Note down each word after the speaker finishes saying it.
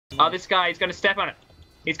Oh, this guy, he's gonna step on it.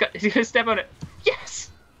 He's gonna step on it. Yes!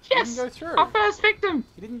 Yes! He didn't go through. Our first victim!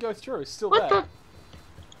 He didn't go through, he's still What there. the?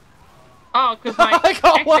 Oh, because my I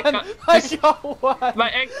got one! I exit got one! my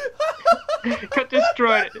egg got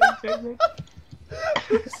destroyed.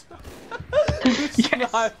 Yes!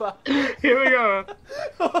 Sniper. Here we go.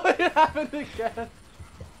 Oh, it happened again.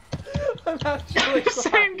 I'm actually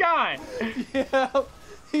Same guy. Yeah,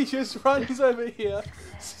 he just runs over here,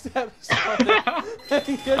 steps on it, and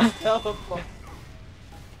he gets teleported.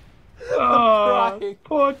 Oh, crying.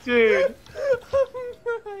 poor dude. I'm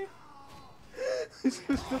crying. This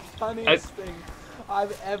is the funniest thing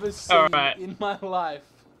I've ever seen in my life.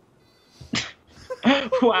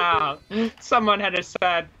 Wow, someone had a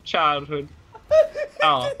sad childhood.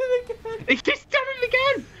 Oh, he's done it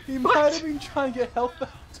again. He might have been trying to get help out.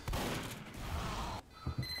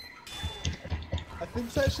 I think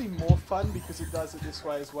it's actually more fun because it does it this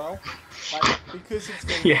way as well. Like, because it's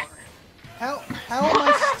me. Yeah. How am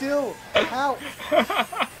I still? How am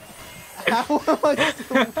I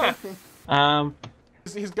still winning?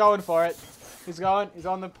 He's going for it. He's going. He's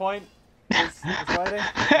on the point. He's waiting.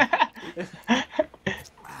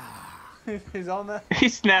 He's on there.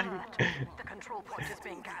 He's snapped. The control point is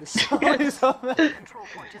being gathered. He's on there. The control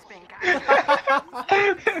point is being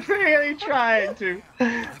gathered. Really trying to.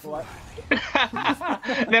 What?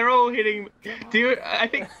 They're all hitting. Do you? I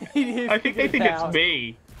think they think it's out.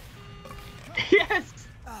 me. Yes.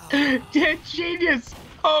 You're genius.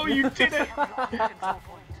 Oh, you did it.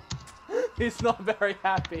 He's not very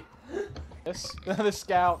happy. Yes, the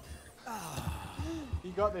scout.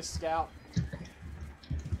 You got this, scout.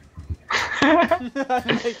 and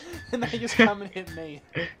they just come and hit me.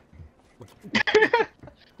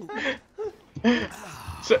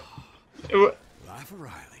 So, Life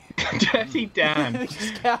O'Reilly. Dirty Dan. The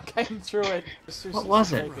scout came through it. What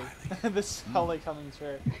was it? The Sully coming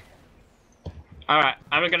through. Alright,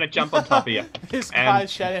 I'm gonna jump on top of you. This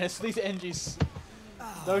guy's shouting us. These Engis.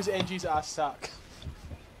 Those Engis are suck.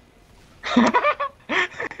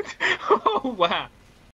 Oh wow.